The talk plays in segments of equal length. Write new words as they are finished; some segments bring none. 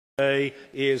today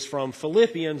is from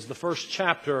Philippians, the first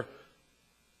chapter,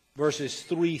 verses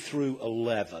 3 through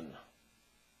 11.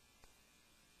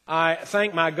 I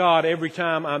thank my God every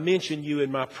time I mention you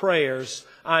in my prayers.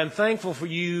 I am thankful for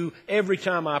you every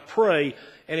time I pray,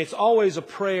 and it's always a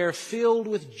prayer filled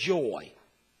with joy.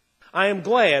 I am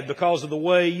glad because of the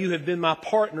way you have been my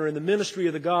partner in the ministry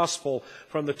of the gospel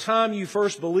from the time you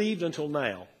first believed until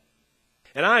now.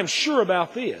 And I am sure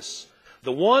about this.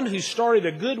 The one who started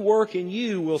a good work in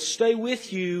you will stay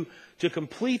with you to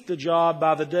complete the job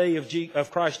by the day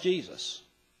of Christ Jesus.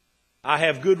 I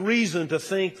have good reason to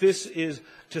think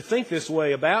this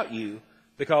way about you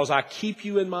because I keep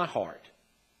you in my heart.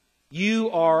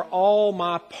 You are all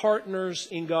my partners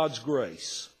in God's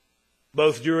grace,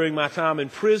 both during my time in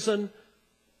prison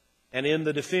and in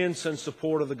the defense and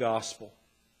support of the gospel.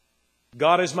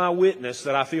 God is my witness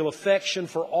that I feel affection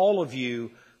for all of you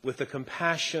with the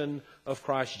compassion of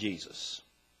Christ Jesus.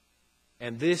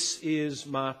 And this is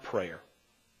my prayer,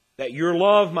 that your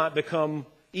love might become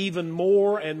even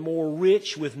more and more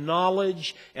rich with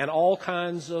knowledge and all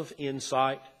kinds of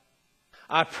insight.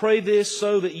 I pray this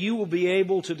so that you will be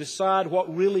able to decide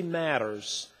what really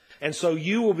matters, and so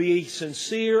you will be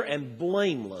sincere and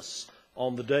blameless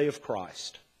on the day of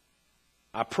Christ.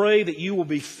 I pray that you will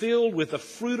be filled with the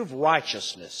fruit of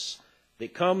righteousness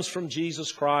that comes from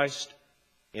Jesus Christ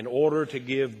in order to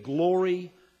give glory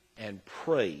and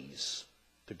praise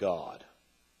to God.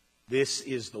 This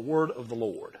is the word of the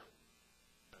Lord.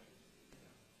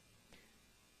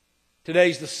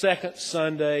 Today's the second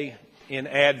Sunday in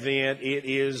Advent. It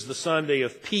is the Sunday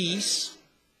of peace.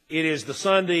 It is the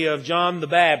Sunday of John the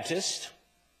Baptist.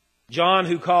 John,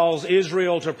 who calls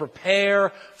Israel to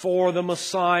prepare for the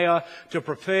Messiah, to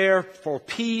prepare for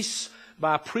peace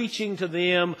by preaching to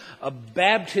them a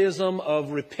baptism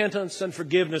of repentance and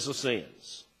forgiveness of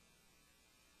sins.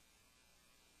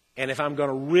 And if I'm going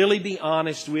to really be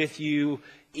honest with you,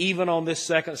 even on this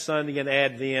second Sunday in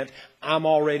Advent, I'm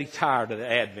already tired of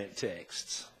the Advent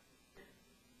texts.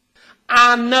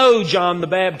 I know John the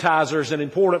Baptizer is an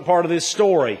important part of this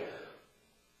story,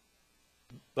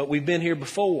 but we've been here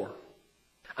before.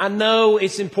 I know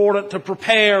it's important to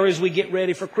prepare as we get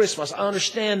ready for Christmas. I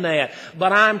understand that.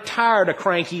 But I'm tired of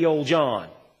cranky old John.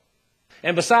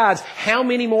 And besides, how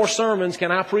many more sermons can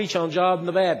I preach on John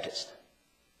the Baptist?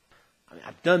 I mean,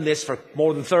 I've done this for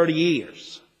more than 30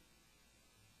 years.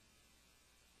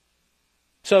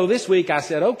 So this week I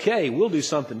said, okay, we'll do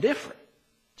something different.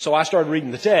 So I started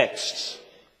reading the texts.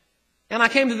 And I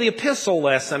came to the epistle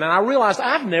lesson and I realized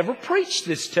I've never preached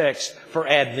this text for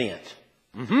Advent.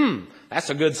 That's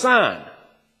a good sign.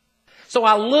 So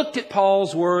I looked at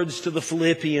Paul's words to the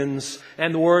Philippians,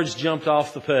 and the words jumped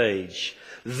off the page.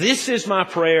 This is my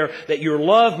prayer, that your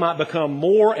love might become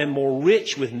more and more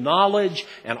rich with knowledge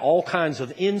and all kinds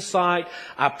of insight.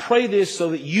 I pray this so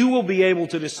that you will be able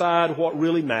to decide what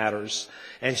really matters,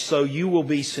 and so you will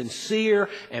be sincere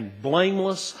and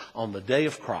blameless on the day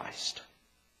of Christ.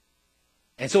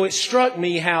 And so it struck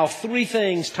me how three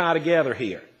things tie together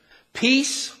here.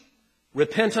 Peace,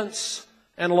 repentance,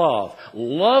 and love.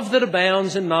 Love that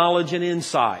abounds in knowledge and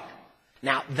insight.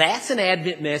 Now, that's an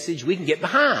Advent message we can get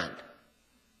behind.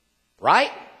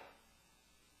 Right?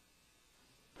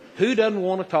 Who doesn't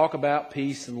want to talk about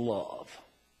peace and love?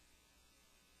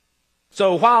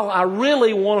 So while I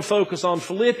really want to focus on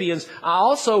Philippians, I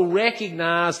also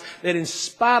recognize that in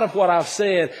spite of what I've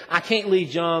said, I can't leave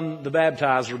John the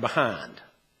Baptizer behind.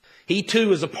 He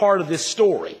too is a part of this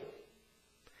story.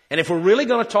 And if we're really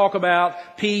going to talk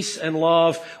about peace and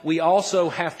love, we also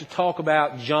have to talk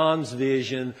about John's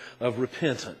vision of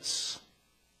repentance.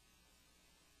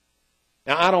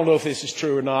 Now, I don't know if this is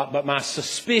true or not, but my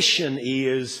suspicion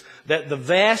is that the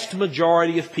vast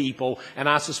majority of people, and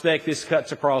I suspect this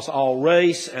cuts across all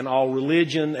race and all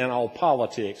religion and all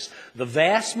politics, the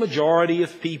vast majority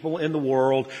of people in the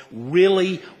world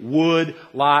really would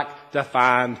like to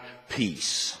find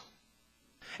peace.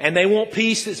 And they want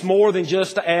peace that's more than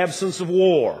just the absence of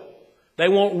war. They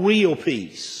want real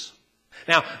peace.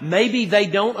 Now, maybe they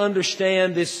don't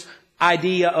understand this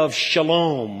idea of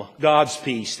shalom, God's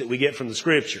peace that we get from the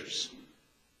Scriptures.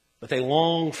 But they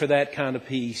long for that kind of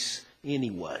peace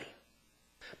anyway.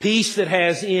 Peace that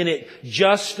has in it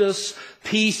justice.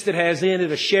 Peace that has in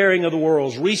it a sharing of the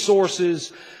world's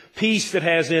resources. Peace that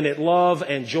has in it love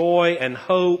and joy and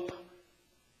hope.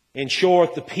 In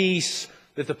short, the peace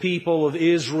that the people of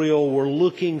Israel were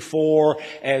looking for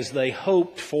as they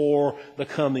hoped for the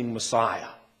coming Messiah.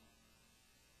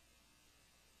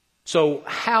 So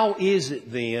how is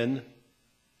it then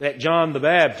that John the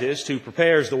Baptist, who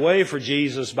prepares the way for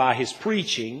Jesus by his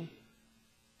preaching,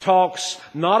 talks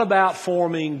not about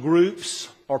forming groups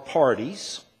or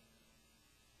parties,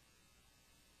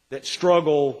 that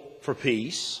struggle for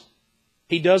peace.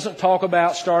 He doesn't talk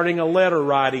about starting a letter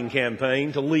writing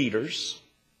campaign to leaders,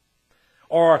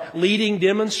 or leading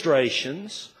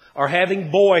demonstrations, or having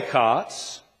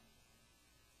boycotts,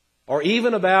 or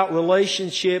even about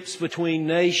relationships between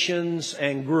nations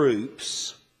and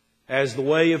groups as the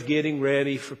way of getting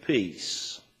ready for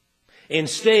peace.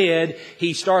 Instead,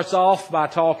 he starts off by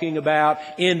talking about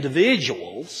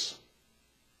individuals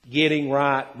getting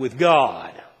right with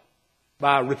God,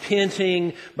 by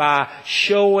repenting, by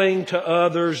showing to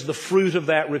others the fruit of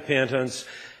that repentance,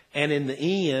 and in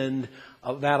the end,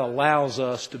 that allows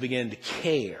us to begin to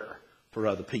care for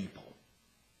other people.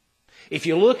 If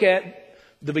you look at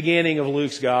the beginning of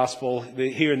Luke's Gospel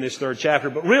here in this third chapter,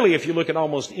 but really if you look at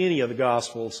almost any of the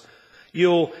Gospels,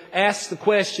 you'll ask the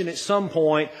question at some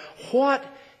point, what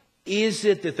is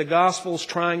it that the Gospel's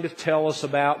trying to tell us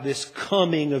about this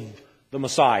coming of the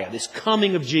Messiah, this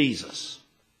coming of Jesus?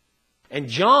 And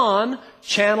John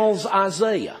channels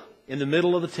Isaiah in the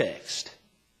middle of the text.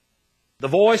 The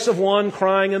voice of one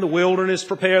crying in the wilderness,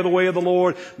 prepare the way of the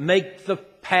Lord, make the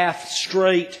path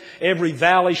straight, every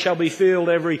valley shall be filled,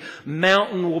 every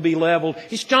mountain will be leveled.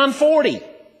 It's John 40,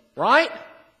 right?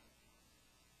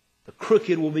 The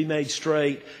crooked will be made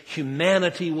straight,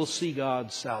 humanity will see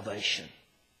God's salvation.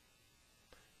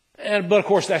 But of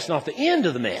course that's not the end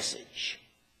of the message.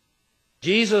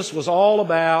 Jesus was all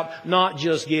about not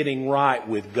just getting right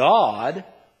with God,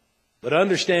 but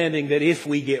understanding that if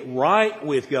we get right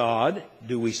with God,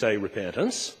 do we say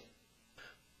repentance?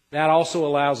 That also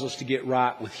allows us to get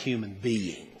right with human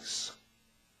beings.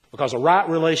 Because a right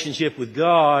relationship with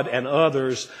God and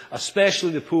others,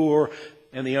 especially the poor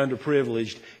and the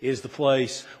underprivileged, is the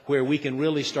place where we can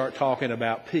really start talking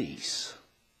about peace.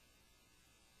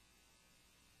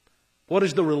 What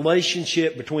is the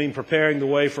relationship between preparing the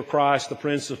way for Christ, the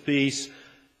Prince of Peace,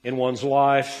 in one's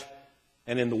life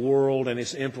and in the world, and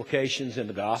its implications in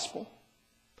the gospel?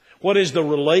 What is the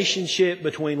relationship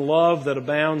between love that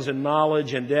abounds in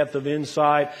knowledge and depth of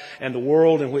insight and the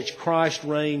world in which Christ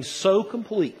reigns so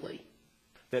completely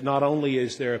that not only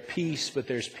is there a peace, but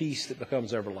there's peace that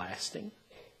becomes everlasting?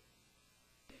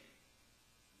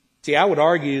 See, I would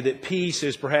argue that peace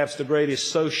is perhaps the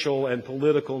greatest social and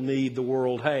political need the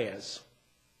world has.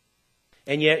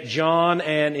 And yet John,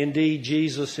 and indeed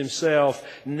Jesus himself,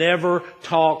 never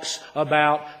talks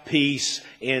about peace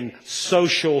in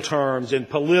social terms, in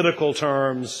political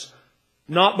terms,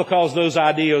 not because those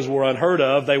ideas were unheard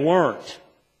of. They weren't.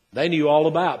 They knew all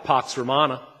about Pax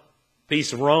Romana,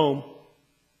 peace of Rome.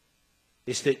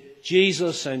 It's that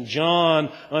Jesus and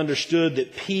John understood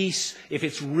that peace, if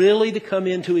it's really to come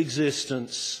into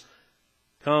existence,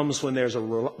 comes when there's a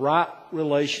right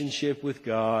relationship with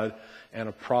God and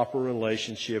a proper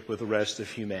relationship with the rest of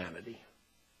humanity.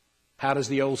 How does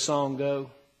the old song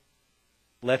go?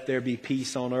 Let there be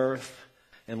peace on earth,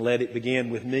 and let it begin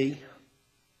with me.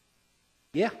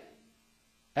 Yeah,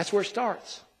 that's where it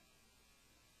starts.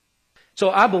 So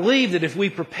I believe that if we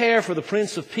prepare for the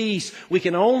Prince of Peace, we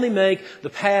can only make the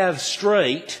paths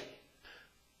straight.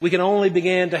 We can only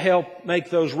begin to help make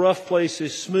those rough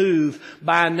places smooth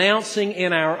by announcing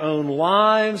in our own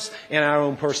lives, in our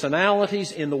own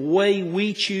personalities, in the way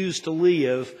we choose to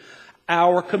live,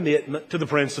 our commitment to the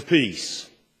Prince of Peace.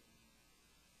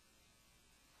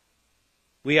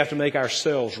 We have to make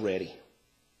ourselves ready.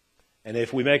 And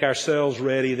if we make ourselves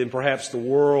ready, then perhaps the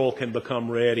world can become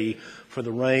ready for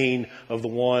the reign of the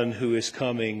one who is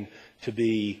coming to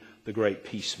be the great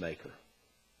peacemaker.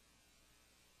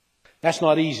 That's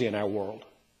not easy in our world.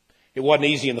 It wasn't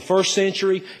easy in the first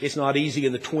century. It's not easy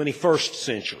in the 21st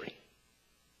century.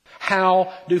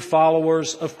 How do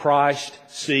followers of Christ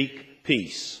seek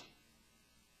peace?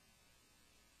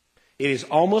 It is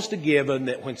almost a given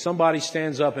that when somebody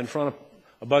stands up in front of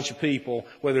a bunch of people,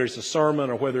 whether it's a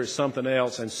sermon or whether it's something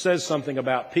else, and says something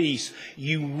about peace,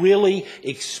 you really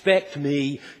expect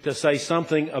me to say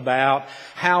something about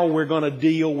how we're going to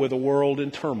deal with a world in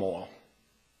turmoil.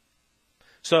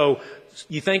 So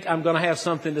you think I'm going to have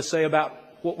something to say about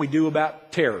what we do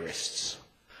about terrorists?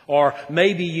 Or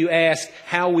maybe you ask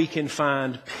how we can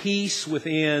find peace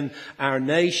within our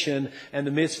nation in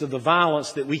the midst of the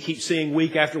violence that we keep seeing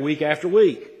week after week after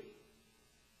week.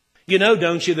 You know,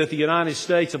 don't you, that the United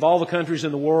States, of all the countries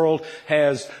in the world,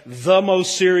 has the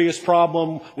most serious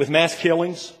problem with mass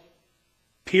killings?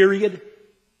 Period.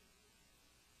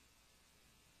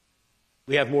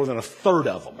 We have more than a third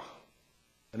of them.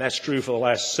 And that's true for the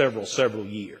last several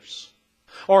years.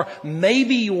 Or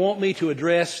maybe you want me to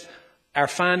address our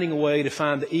finding a way to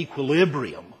find the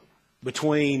equilibrium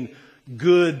between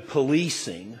good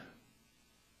policing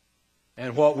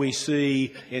and what we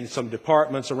see in some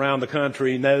departments around the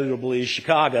country, notably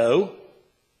Chicago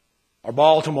or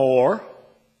Baltimore,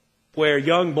 where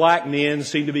young black men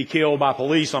seem to be killed by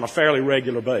police on a fairly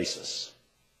regular basis.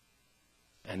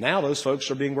 And now those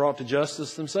folks are being brought to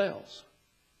justice themselves.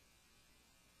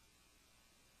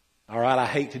 All right, I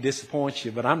hate to disappoint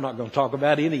you, but I'm not going to talk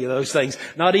about any of those things,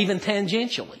 not even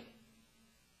tangentially.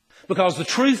 Because the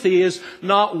truth is,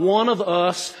 not one of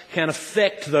us can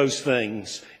affect those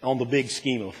things in the big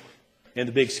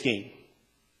scheme.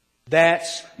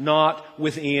 That's not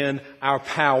within our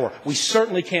power. We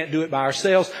certainly can't do it by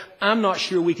ourselves. I'm not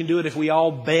sure we can do it if we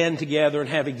all band together and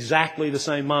have exactly the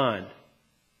same mind.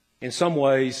 In some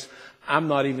ways, I'm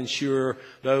not even sure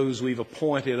those we've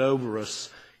appointed over us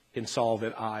can solve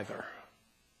it either.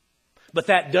 But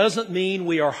that doesn't mean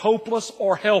we are hopeless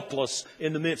or helpless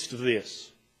in the midst of this.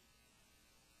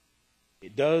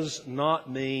 It does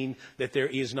not mean that there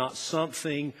is not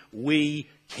something we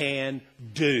can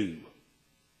do.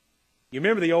 You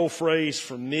remember the old phrase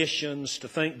from missions, to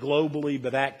think globally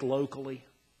but act locally?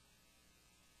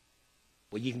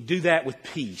 Well, you can do that with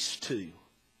peace too.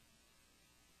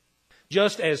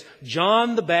 Just as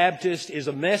John the Baptist is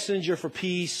a messenger for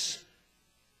peace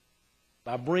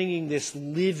by bringing this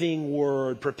living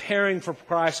word, preparing for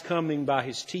Christ's coming by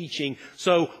His teaching,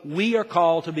 so we are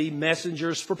called to be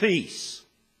messengers for peace.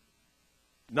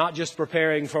 Not just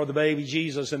preparing for the baby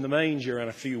Jesus in the manger in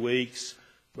a few weeks,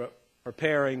 but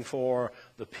preparing for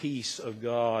the peace of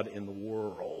God in the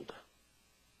world.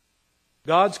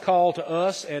 God's call to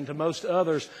us and to most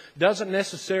others doesn't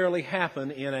necessarily happen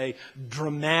in a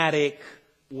dramatic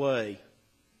way.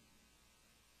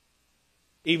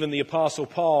 Even the Apostle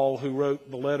Paul, who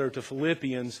wrote the letter to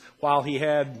Philippians, while he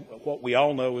had what we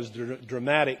all know is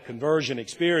dramatic conversion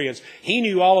experience, he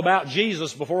knew all about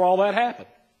Jesus before all that happened.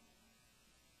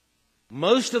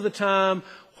 Most of the time,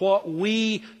 what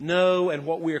we know and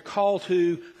what we are called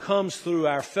to comes through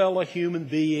our fellow human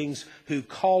beings who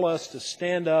call us to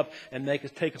stand up and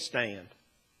take a stand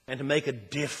and to make a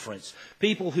difference.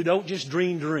 People who don't just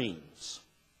dream dreams,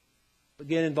 but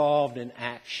get involved in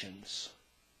actions.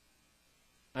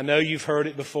 I know you've heard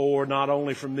it before, not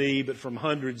only from me, but from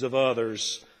hundreds of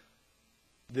others.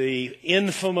 The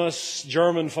infamous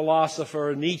German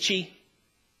philosopher Nietzsche,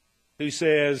 who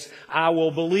says, I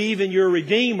will believe in your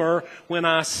Redeemer when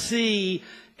I see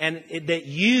that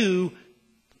you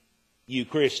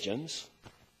Christians,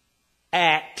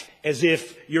 act as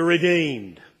if you're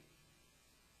redeemed.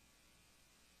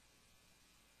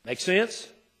 Make sense?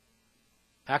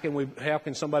 How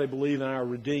can somebody believe in our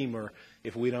Redeemer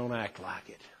if we don't act like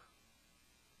it?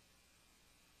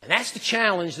 And that's the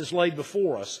challenge that's laid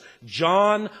before us.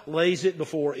 John lays it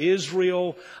before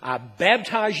Israel. I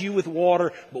baptize you with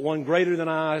water, but one greater than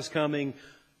I is coming,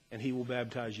 and He will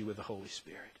baptize you with the Holy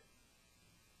Spirit.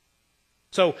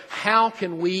 So how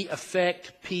can we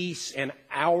affect peace in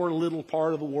our little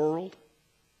part of the world?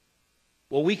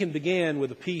 Well, we can begin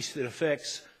with a peace that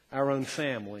affects our own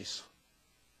families,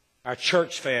 our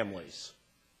church families,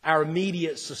 our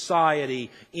immediate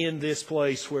society in this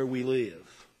place where we live.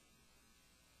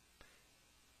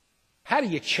 How do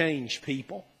you change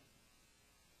people?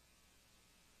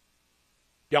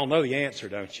 Y'all know the answer,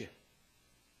 don't you?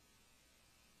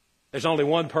 There's only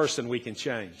one person we can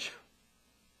change.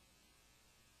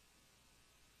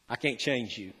 I can't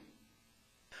change you.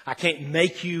 I can't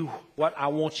make you what I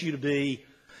want you to be.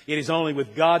 It is only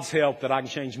with God's help that I can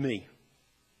change me.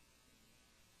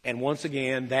 And once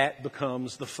again, that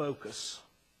becomes the focus.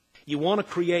 You want to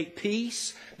create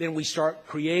peace? Then we start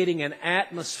creating an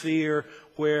atmosphere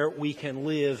where we can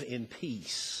live in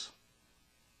peace.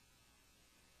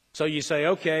 So you say,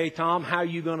 okay, Tom, how are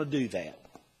you going to do that?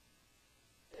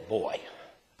 Boy,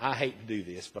 I hate to do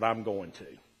this, but I'm going to.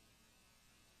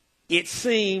 It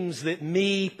seems that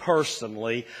me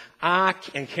personally,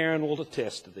 and Karen will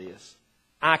attest to this,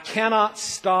 I cannot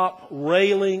stop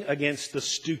railing against the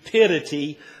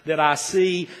stupidity that I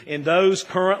see in those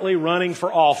currently running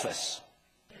for office.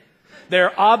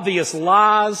 They're obvious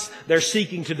lies. They're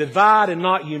seeking to divide and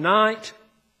not unite.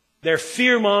 They're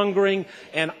fear-mongering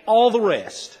and all the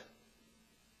rest.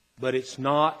 But it's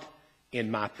not in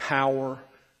my power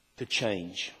to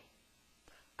change.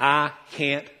 I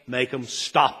can't make them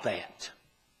stop that.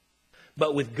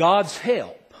 But with God's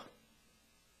help,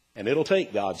 and it'll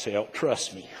take God's help,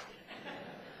 trust me,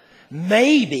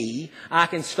 maybe I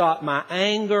can stop my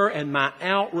anger and my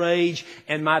outrage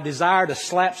and my desire to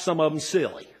slap some of them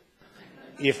silly,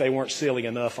 if they weren't silly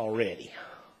enough already.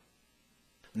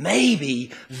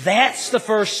 Maybe that's the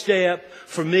first step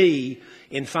for me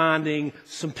in finding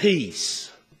some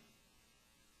peace.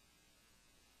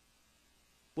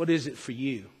 What is it for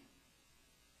you?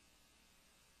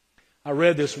 I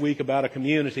read this week about a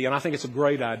community, and I think it's a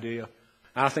great idea.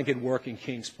 I think it'd work in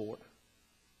Kingsport.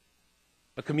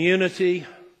 A community,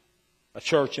 a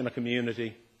church in a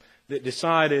community that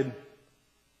decided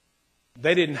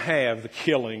they didn't have the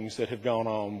killings that have gone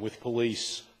on with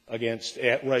police against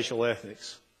racial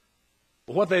ethnics.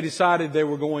 But what they decided they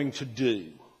were going to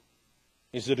do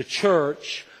is that a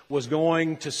church was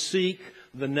going to seek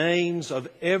the names of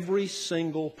every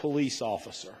single police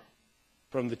officer,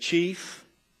 from the chief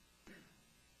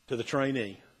to the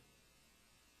trainee.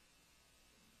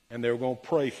 And they were going to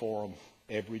pray for them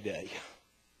every day.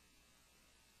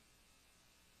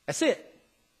 That's it.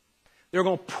 They were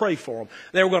going to pray for them.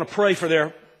 They were going to pray for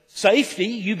their safety,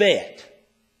 you bet.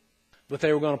 But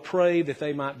they were going to pray that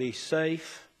they might be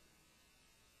safe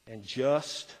and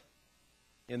just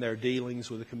in their dealings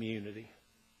with the community.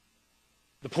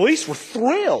 The police were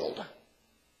thrilled.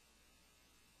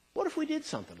 What if we did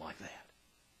something like that?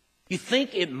 You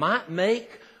think it might make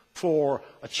for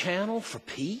a channel for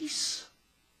peace?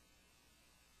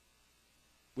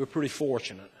 We're pretty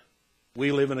fortunate.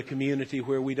 We live in a community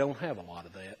where we don't have a lot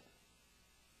of that.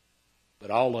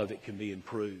 But all of it can be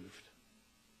improved.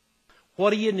 What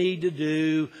do you need to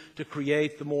do to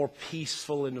create the more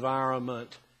peaceful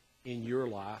environment in your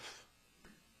life?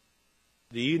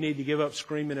 Do you need to give up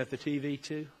screaming at the TV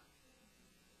too?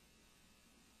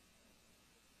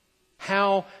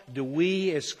 How do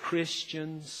we as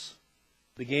Christians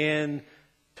begin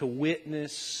to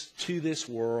witness to this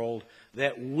world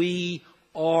that we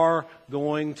are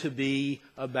going to be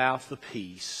about the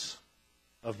peace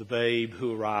of the babe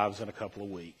who arrives in a couple of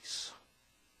weeks?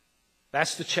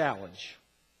 That's the challenge.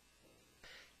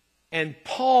 And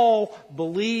Paul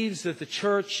believes that the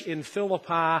church in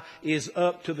Philippi is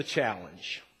up to the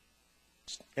challenge.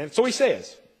 And so he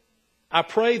says, I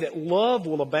pray that love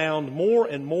will abound more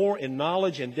and more in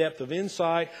knowledge and depth of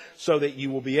insight, so that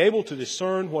you will be able to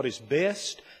discern what is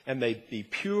best and may be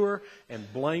pure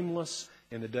and blameless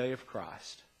in the day of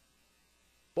Christ.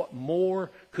 What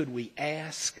more could we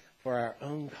ask for our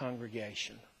own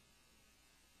congregation?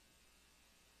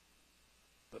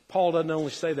 But Paul doesn't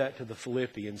only say that to the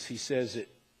Philippians, he says it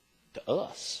to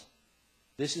us.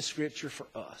 This is Scripture for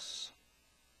us.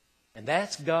 And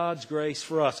that's God's grace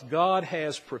for us. God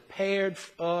has prepared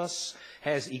us,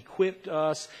 has equipped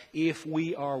us, if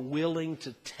we are willing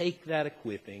to take that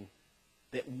equipping,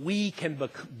 that we can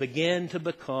begin to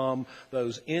become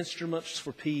those instruments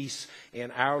for peace in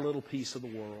our little piece of the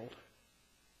world.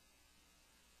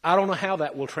 I don't know how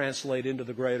that will translate into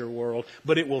the greater world,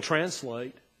 but it will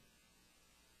translate.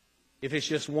 If it's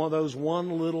just one of those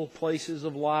little places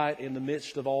of light in the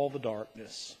midst of all the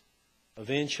darkness,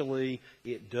 eventually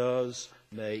it does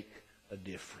make a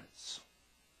difference.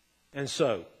 And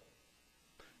so,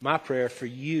 my prayer for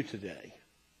you today,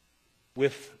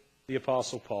 with the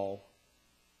Apostle Paul,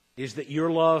 is that your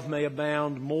love may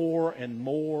abound more and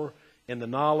more in the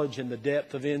knowledge and the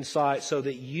depth of insight, so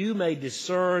that you may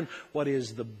discern what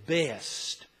is the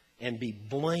best and be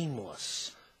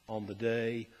blameless on the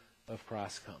day of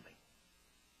Christ's coming.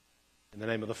 In the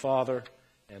name of the Father,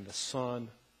 and the Son,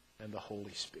 and the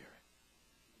Holy Spirit.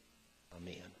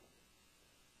 Amen.